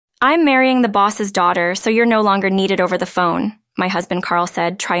I'm marrying the boss's daughter, so you're no longer needed over the phone, my husband Carl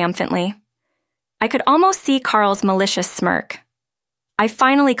said triumphantly. I could almost see Carl's malicious smirk. I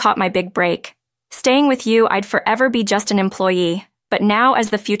finally caught my big break. Staying with you, I'd forever be just an employee, but now as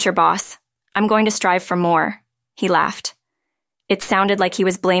the future boss, I'm going to strive for more, he laughed. It sounded like he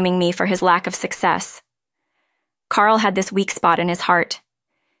was blaming me for his lack of success. Carl had this weak spot in his heart.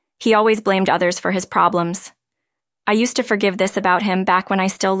 He always blamed others for his problems. I used to forgive this about him back when I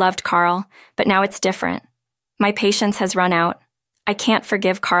still loved Carl, but now it's different. My patience has run out. I can't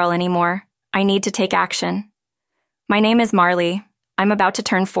forgive Carl anymore. I need to take action. My name is Marley. I'm about to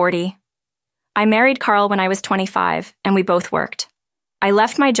turn 40. I married Carl when I was 25, and we both worked. I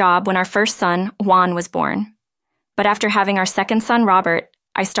left my job when our first son, Juan, was born. But after having our second son, Robert,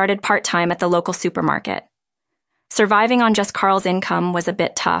 I started part-time at the local supermarket. Surviving on just Carl's income was a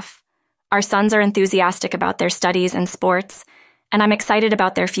bit tough. Our sons are enthusiastic about their studies and sports, and I'm excited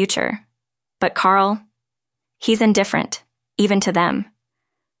about their future. But Carl, he's indifferent, even to them.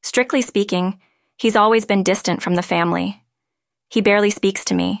 Strictly speaking, he's always been distant from the family. He barely speaks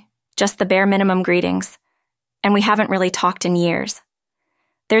to me, just the bare minimum greetings, and we haven't really talked in years.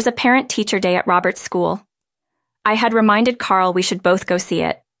 There's a parent-teacher day at Robert's school. I had reminded Carl we should both go see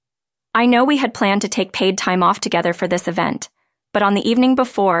it. I know we had planned to take paid time off together for this event, but on the evening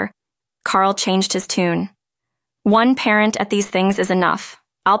before, Carl changed his tune. One parent at these things is enough.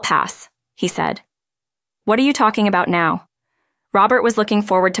 I'll pass, he said. What are you talking about now? Robert was looking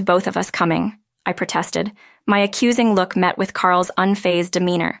forward to both of us coming, I protested, my accusing look met with Carl's unfazed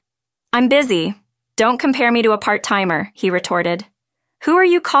demeanor. I'm busy. Don't compare me to a part-timer, he retorted. Who are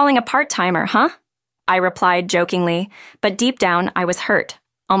you calling a part-timer, huh? I replied jokingly, but deep down I was hurt,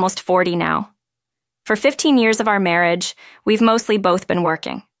 almost 40 now. For 15 years of our marriage, we've mostly both been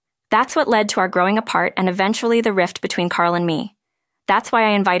working. That's what led to our growing apart and eventually the rift between Carl and me. That's why I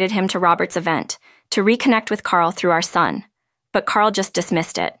invited him to Robert's event, to reconnect with Carl through our son. But Carl just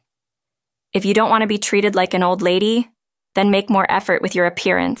dismissed it. If you don't want to be treated like an old lady, then make more effort with your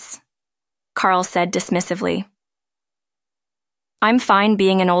appearance, Carl said dismissively. I'm fine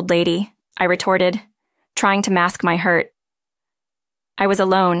being an old lady, I retorted, trying to mask my hurt. I was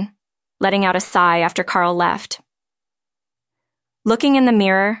alone, letting out a sigh after Carl left. Looking in the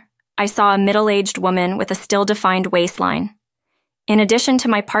mirror, I saw a middle-aged woman with a still-defined waistline. In addition to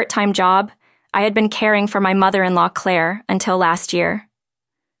my part-time job, I had been caring for my mother-in-law Claire until last year.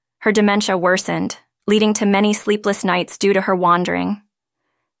 Her dementia worsened, leading to many sleepless nights due to her wandering.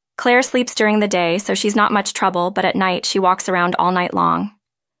 Claire sleeps during the day, so she's not much trouble, but at night she walks around all night long.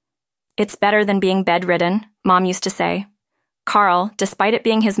 It's better than being bedridden, Mom used to say. Carl, despite it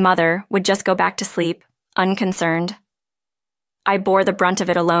being his mother, would just go back to sleep, unconcerned. I bore the brunt of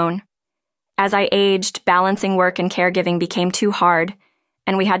it alone. As I aged, balancing work and caregiving became too hard,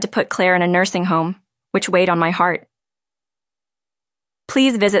 and we had to put Claire in a nursing home, which weighed on my heart.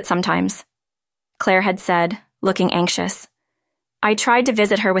 Please visit sometimes, Claire had said, looking anxious. I tried to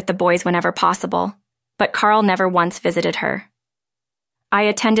visit her with the boys whenever possible, but Carl never once visited her. I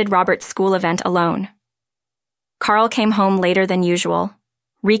attended Robert's school event alone. Carl came home later than usual,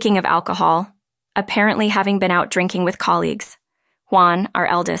 reeking of alcohol, apparently having been out drinking with colleagues. Juan, our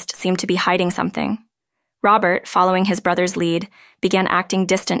eldest, seemed to be hiding something. Robert, following his brother's lead, began acting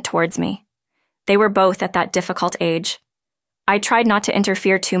distant towards me. They were both at that difficult age. I tried not to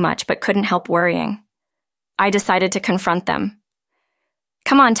interfere too much, but couldn't help worrying. I decided to confront them.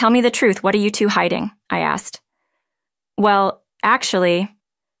 Come on, tell me the truth. What are you two hiding? I asked. Well, actually,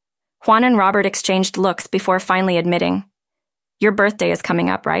 Juan and Robert exchanged looks before finally admitting, your birthday is coming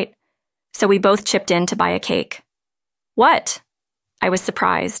up, right? So we both chipped in to buy a cake. What? I was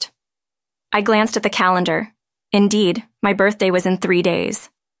surprised. I glanced at the calendar. Indeed, my birthday was in 3 days.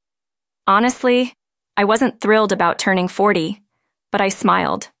 Honestly, I wasn't thrilled about turning 40, but I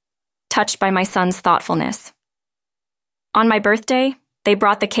smiled, touched by my son's thoughtfulness. On my birthday, they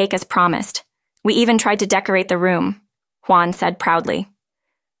brought the cake as promised. We even tried to decorate the room, Juan said proudly.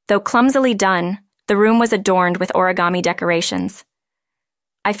 Though clumsily done, the room was adorned with origami decorations.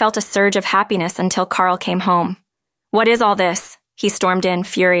 I felt a surge of happiness until Carl came home. What is all this? He stormed in,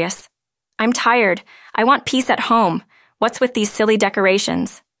 furious. I'm tired. I want peace at home. What's with these silly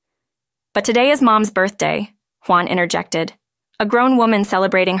decorations? But today is Mom's birthday, Juan interjected. A grown woman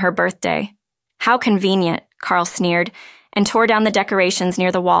celebrating her birthday. How convenient, Carl sneered, and tore down the decorations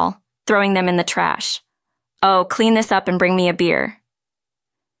near the wall, throwing them in the trash. Oh, clean this up and bring me a beer.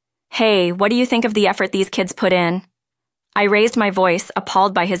 Hey, what do you think of the effort these kids put in? I raised my voice,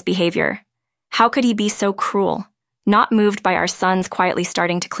 appalled by his behavior. How could he be so cruel, not moved by our sons quietly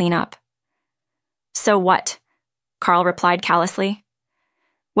starting to clean up? So what? Carl replied callously.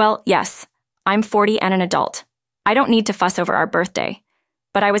 Well, yes, I'm 40 and an adult. I don't need to fuss over our birthday.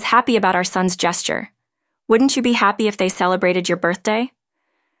 But I was happy about our son's gesture. Wouldn't you be happy if they celebrated your birthday?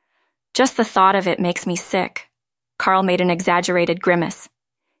 Just the thought of it makes me sick. Carl made an exaggerated grimace.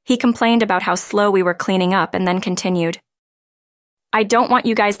 He complained about how slow we were cleaning up and then continued. I don't want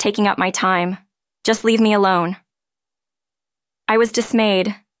you guys taking up my time. Just leave me alone. I was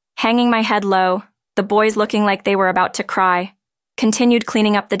dismayed, hanging my head low, the boys looking like they were about to cry, continued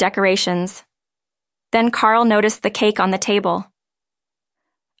cleaning up the decorations. Then Carl noticed the cake on the table.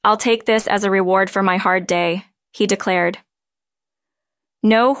 I'll take this as a reward for my hard day, he declared.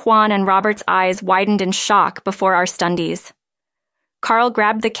 No, Juan and Robert's eyes widened in shock before our stundies. Carl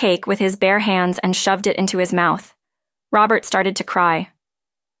grabbed the cake with his bare hands and shoved it into his mouth. Robert started to cry.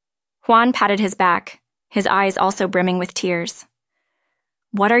 Juan patted his back, his eyes also brimming with tears.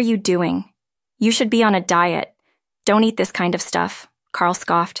 What are you doing? You should be on a diet. Don't eat this kind of stuff, Carl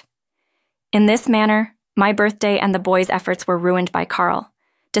scoffed. In this manner, my birthday and the boys' efforts were ruined by Carl,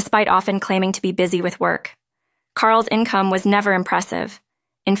 despite often claiming to be busy with work. Carl's income was never impressive.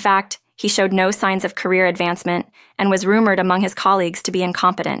 In fact, he showed no signs of career advancement and was rumored among his colleagues to be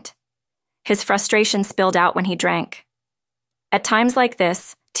incompetent. His frustration spilled out when he drank. At times like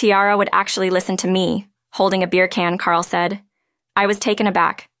this, Tiara would actually listen to me, holding a beer can, Carl said. I was taken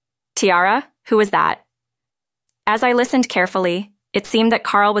aback. Tiara? Who was that? As I listened carefully, it seemed that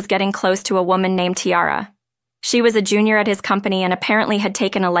Carl was getting close to a woman named Tiara. She was a junior at his company and apparently had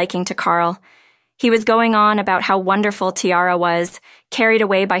taken a liking to Carl. He was going on about how wonderful Tiara was, carried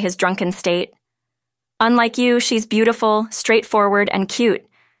away by his drunken state. Unlike you, she's beautiful, straightforward, and cute.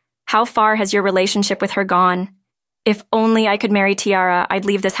 How far has your relationship with her gone? If only I could marry Tiara, I'd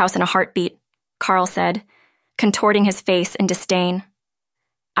leave this house in a heartbeat, Carl said, contorting his face in disdain.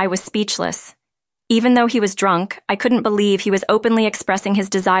 I was speechless. Even though he was drunk, I couldn't believe he was openly expressing his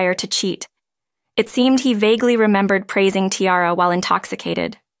desire to cheat. It seemed he vaguely remembered praising Tiara while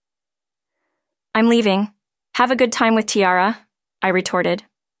intoxicated. I'm leaving. Have a good time with Tiara, I retorted.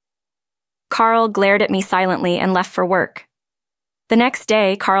 Carl glared at me silently and left for work. The next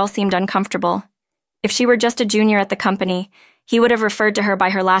day, Carl seemed uncomfortable. If she were just a junior at the company, he would have referred to her by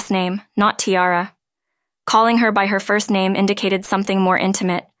her last name, not Tiara. Calling her by her first name indicated something more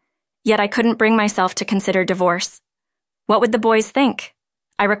intimate, yet I couldn't bring myself to consider divorce. What would the boys think?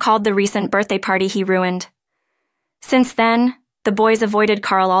 I recalled the recent birthday party he ruined. Since then, the boys avoided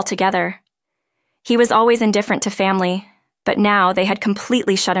Carl altogether. He was always indifferent to family, but now they had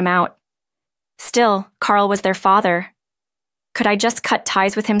completely shut him out. Still, Carl was their father. Could I just cut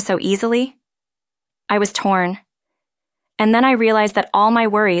ties with him so easily? I was torn. And then I realized that all my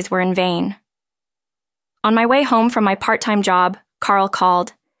worries were in vain. On my way home from my part-time job, Carl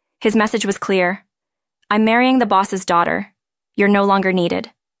called. His message was clear. I'm marrying the boss's daughter. You're no longer needed.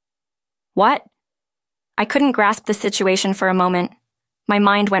 What? I couldn't grasp the situation for a moment. My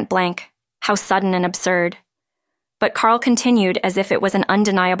mind went blank. How sudden and absurd. But Carl continued as if it was an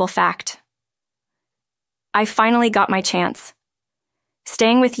undeniable fact. I finally got my chance.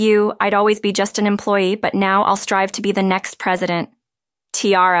 Staying with you, I'd always be just an employee, but now I'll strive to be the next president.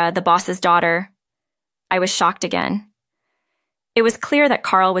 Tiara, the boss's daughter. I was shocked again. It was clear that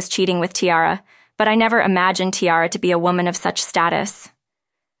Carl was cheating with Tiara, but I never imagined Tiara to be a woman of such status.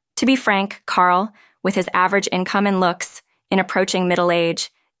 To be frank, Carl, with his average income and looks, in approaching middle age,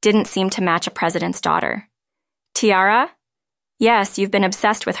 didn't seem to match a president's daughter. Tiara? Yes, you've been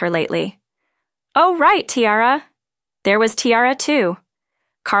obsessed with her lately. Oh, right, Tiara. There was Tiara, too.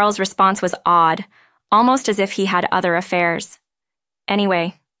 Carl's response was odd, almost as if he had other affairs.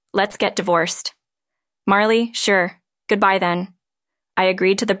 Anyway, let's get divorced. Marley, sure. Goodbye then. I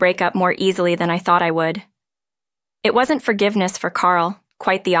agreed to the breakup more easily than I thought I would. It wasn't forgiveness for Carl,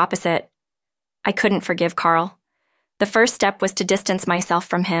 quite the opposite. I couldn't forgive Carl. The first step was to distance myself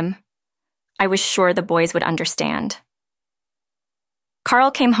from him. I was sure the boys would understand. Carl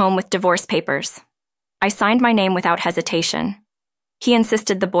came home with divorce papers. I signed my name without hesitation. He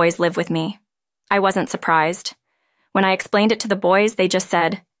insisted the boys live with me. I wasn't surprised. When I explained it to the boys, they just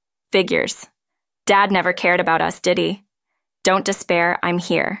said, "Figures. Dad never cared about us, did he? Don't despair, I'm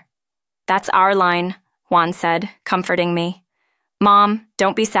here." That's our line, Juan said, comforting me. Mom,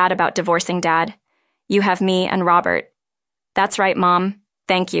 don't be sad about divorcing Dad. You have me and Robert. That's right, Mom.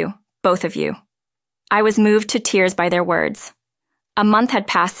 Thank you, both of you. I was moved to tears by their words. A month had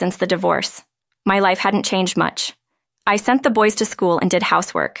passed since the divorce. My life hadn't changed much. I sent the boys to school and did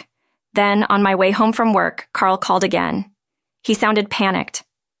housework. Then, on my way home from work, Carl called again. He sounded panicked.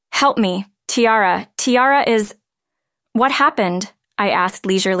 Help me, Tiara is... What happened? I asked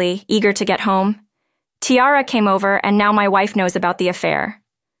leisurely, eager to get home. Tiara came over, and now my wife knows about the affair.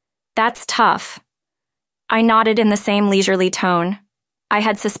 That's tough. I nodded in the same leisurely tone. I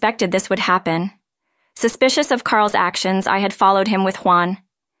had suspected this would happen. Suspicious of Carl's actions, I had followed him with Juan.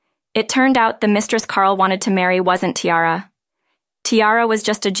 It turned out the mistress Carl wanted to marry wasn't Tiara. Tiara was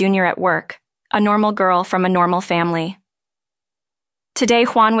just a junior at work, a normal girl from a normal family. Today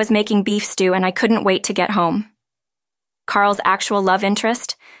Juan was making beef stew and I couldn't wait to get home. Carl's actual love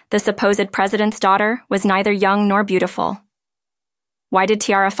interest, the supposed president's daughter, was neither young nor beautiful. Why did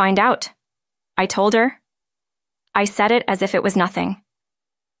Tiara find out? I told her. I said it as if it was nothing.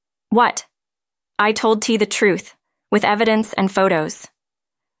 What? I told T the truth, with evidence and photos.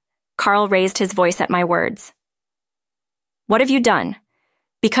 Carl raised his voice at my words. What have you done?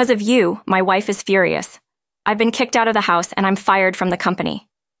 Because of you, my wife is furious. I've been kicked out of the house and I'm fired from the company.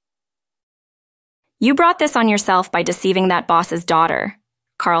 You brought this on yourself by deceiving that boss's daughter.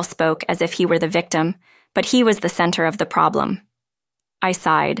 Carl spoke as if he were the victim, but he was the center of the problem. I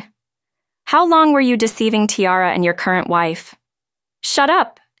sighed. How long were you deceiving Tiara and your current wife? Shut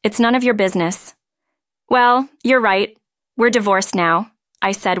up. It's none of your business. Well, you're right. We're divorced now,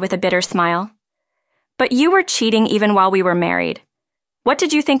 I said with a bitter smile. But you were cheating even while we were married. What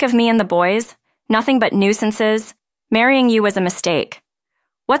did you think of me and the boys? Nothing but nuisances. Marrying you was a mistake.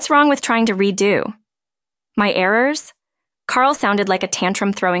 What's wrong with trying to redo? My errors? Carl sounded like a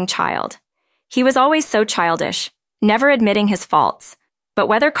tantrum-throwing child. He was always so childish, never admitting his faults. But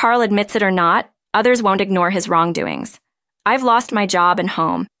whether Carl admits it or not, others won't ignore his wrongdoings. I've lost my job and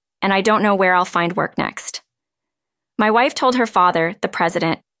home, and I don't know where I'll find work next. My wife told her father, the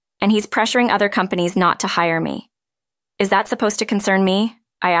president, and he's pressuring other companies not to hire me. Is that supposed to concern me?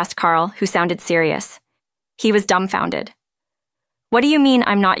 I asked Carl, who sounded serious. He was dumbfounded. What do you mean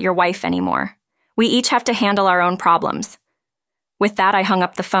I'm not your wife anymore? We each have to handle our own problems. With that, I hung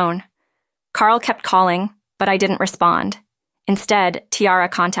up the phone. Carl kept calling, but I didn't respond. Instead, Tiara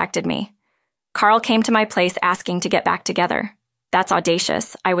contacted me. Carl came to my place asking to get back together. That's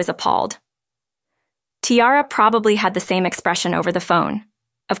audacious. I was appalled. Tiara probably had the same expression over the phone.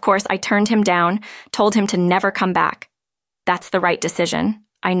 Of course, I turned him down, told him to never come back. That's the right decision.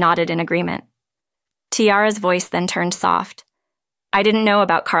 I nodded in agreement. Tiara's voice then turned soft. I didn't know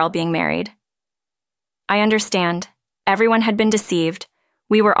about Carl being married. I understand. Everyone had been deceived.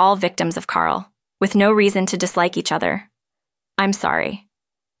 We were all victims of Carl, with no reason to dislike each other. I'm sorry.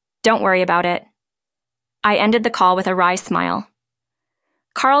 Don't worry about it. I ended the call with a wry smile.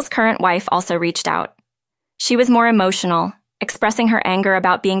 Carl's current wife also reached out. She was more emotional, expressing her anger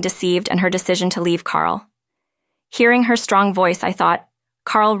about being deceived and her decision to leave Carl. Hearing her strong voice, I thought,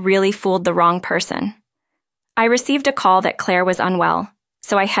 Carl really fooled the wrong person. I received a call that Claire was unwell,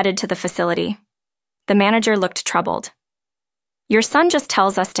 so I headed to the facility. The manager looked troubled. Your son just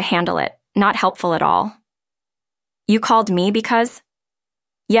tells us to handle it, not helpful at all. You called me because?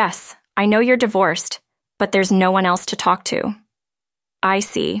 Yes, I know you're divorced, but there's no one else to talk to. I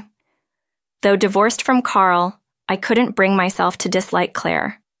see. Though divorced from Carl, I couldn't bring myself to dislike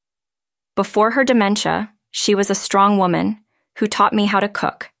Claire. Before her dementia, she was a strong woman who taught me how to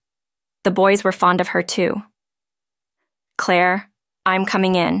cook. The boys were fond of her too. Claire, I'm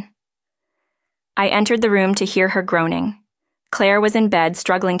coming in. I entered the room to hear her groaning. Claire was in bed,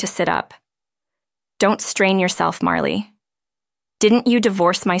 struggling to sit up. Don't strain yourself, Marley. Didn't you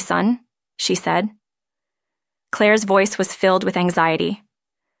divorce my son? She said. Claire's voice was filled with anxiety.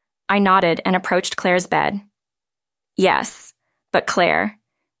 I nodded and approached Claire's bed. Yes, but Claire,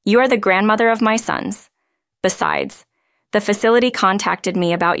 you are the grandmother of my sons. Besides, the facility contacted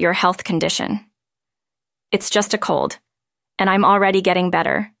me about your health condition. It's just a cold, and I'm already getting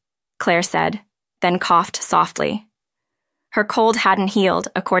better, Claire said, then coughed softly. Her cold hadn't healed,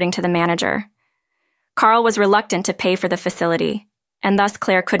 according to the manager. Carl was reluctant to pay for the facility, and thus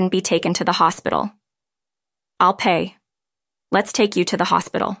Claire couldn't be taken to the hospital. I'll pay. Let's take you to the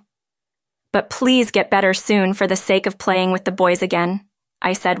hospital. But please get better soon for the sake of playing with the boys again,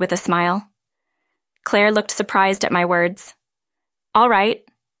 I said with a smile. Claire looked surprised at my words. All right.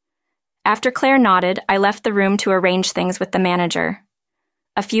 After Claire nodded, I left the room to arrange things with the manager.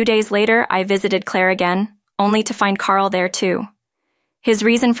 A few days later, I visited Claire again, only to find Carl there too. His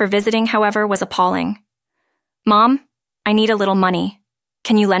reason for visiting, however, was appalling. Mom, I need a little money.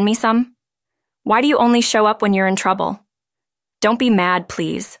 Can you lend me some? Why do you only show up when you're in trouble? Don't be mad,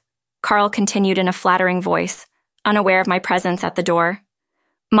 please, Carl continued in a flattering voice, unaware of my presence at the door.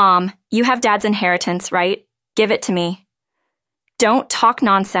 Mom, you have Dad's inheritance, right? Give it to me. Don't talk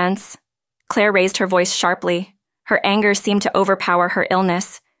nonsense. Claire raised her voice sharply. Her anger seemed to overpower her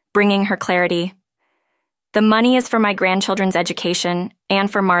illness, bringing her clarity. The money is for my grandchildren's education and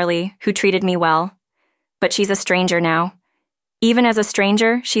for Marley, who treated me well. But she's a stranger now. Even as a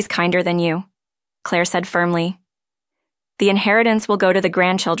stranger, she's kinder than you, Claire said firmly. The inheritance will go to the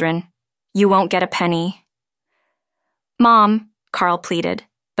grandchildren. You won't get a penny. Mom, Carl pleaded,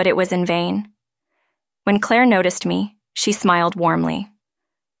 but it was in vain. When Claire noticed me, she smiled warmly.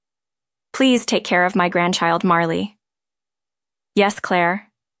 Please take care of my grandchild, Marley. Yes,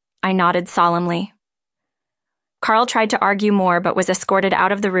 Claire. I nodded solemnly. Carl tried to argue more but was escorted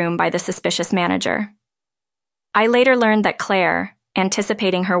out of the room by the suspicious manager. I later learned that Claire,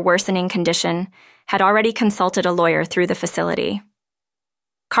 anticipating her worsening condition, had already consulted a lawyer through the facility.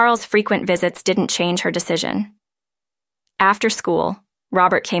 Carl's frequent visits didn't change her decision. After school,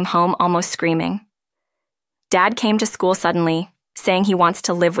 Robert came home almost screaming. Dad came to school suddenly, saying he wants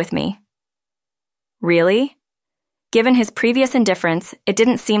to live with me. Really? Given his previous indifference, it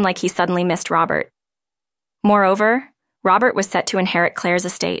didn't seem like he suddenly missed Robert. Moreover, Robert was set to inherit Claire's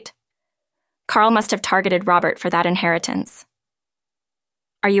estate. Carl must have targeted Robert for that inheritance.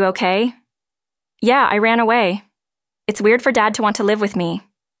 Are you okay? Yeah, I ran away. It's weird for Dad to want to live with me.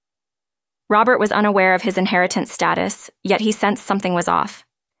 Robert was unaware of his inheritance status, yet he sensed something was off.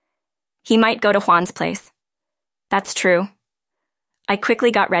 He might go to Juan's place. That's true. I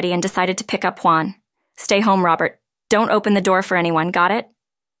quickly got ready and decided to pick up Juan. Stay home, Robert. Don't open the door for anyone, got it?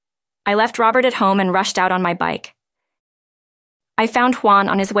 I left Robert at home and rushed out on my bike. I found Juan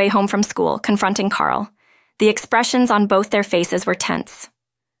on his way home from school, confronting Carl. The expressions on both their faces were tense.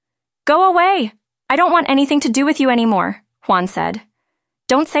 Go away! I don't want anything to do with you anymore, Juan said.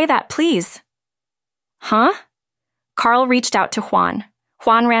 Don't say that, please. Huh? Carl reached out to Juan.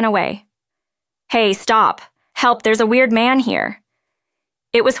 Juan ran away. Hey, stop. Help, there's a weird man here.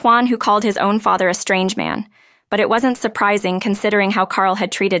 It was Juan who called his own father a strange man, but it wasn't surprising considering how Carl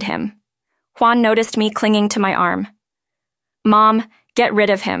had treated him. Juan noticed me clinging to my arm. Mom, get rid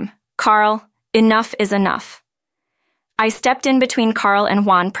of him. Carl, enough is enough. I stepped in between Carl and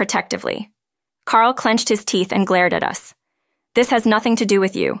Juan protectively. Carl clenched his teeth and glared at us. This has nothing to do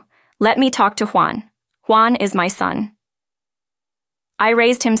with you. Let me talk to Juan. Juan is my son. I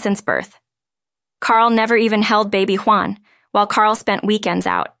raised him since birth. Carl never even held baby Juan, while Carl spent weekends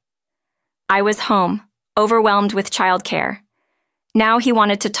out. I was home, overwhelmed with childcare. Now he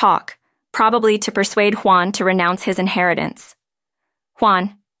wanted to talk, probably to persuade Juan to renounce his inheritance.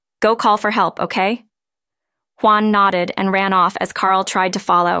 Juan, go call for help, okay? Juan nodded and ran off as Carl tried to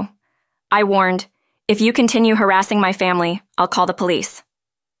follow. I warned, if you continue harassing my family, I'll call the police.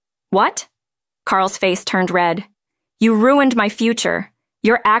 What? Carl's face turned red. You ruined my future.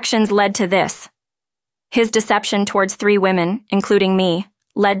 Your actions led to this. His deception towards 3 women, including me,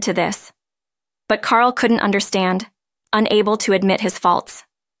 led to this. But Carl couldn't understand, unable to admit his faults.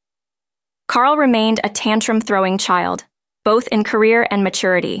 Carl remained a tantrum-throwing child, both in career and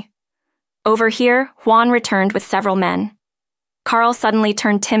maturity. Over here, Juan returned with several men. Carl suddenly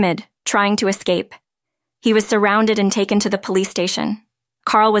turned timid, trying to escape. He was surrounded and taken to the police station.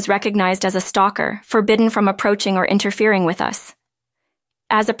 Carl was recognized as a stalker, forbidden from approaching or interfering with us.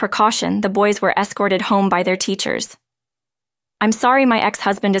 As a precaution, the boys were escorted home by their teachers. I'm sorry my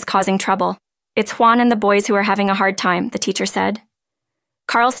ex-husband is causing trouble. It's Juan and the boys who are having a hard time, the teacher said.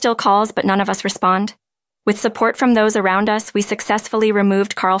 Carl still calls, but none of us respond. With support from those around us, we successfully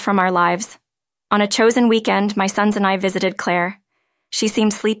removed Carl from our lives. On a chosen weekend, my sons and I visited Claire. She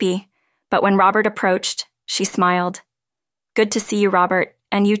seemed sleepy, but when Robert approached, she smiled. Good to see you, Robert,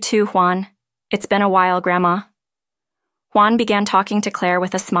 and you too, Juan. It's been a while, Grandma. Juan began talking to Claire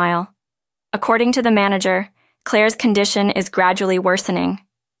with a smile. According to the manager, Claire's condition is gradually worsening.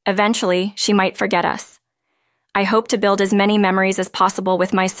 Eventually, she might forget us. I hope to build as many memories as possible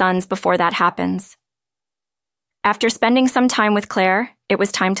with my sons before that happens. After spending some time with Claire, it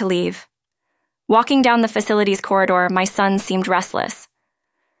was time to leave. Walking down the facility's corridor, my sons seemed restless.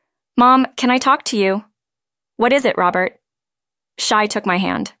 Mom, can I talk to you? What is it, Robert? Shai took my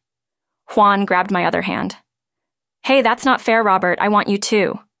hand. Juan grabbed my other hand. Hey, that's not fair, Robert. I want you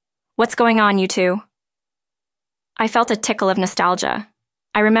too. What's going on, you two? I felt a tickle of nostalgia.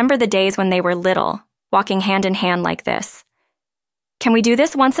 I remember the days when they were little, walking hand in hand like this. Can we do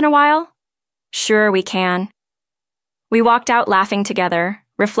this once in a while? Sure, we can. We walked out laughing together,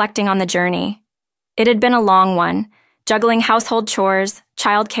 reflecting on the journey. It had been a long one, juggling household chores,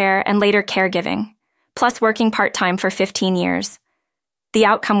 childcare, and later caregiving, plus working part-time for 15 years. The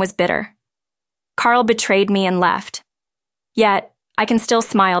outcome was bitter. Carl betrayed me and left. Yet, I can still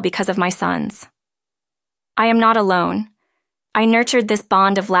smile because of my sons. I am not alone. I nurtured this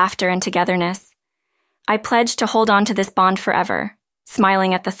bond of laughter and togetherness. I pledged to hold on to this bond forever,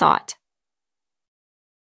 smiling at the thought.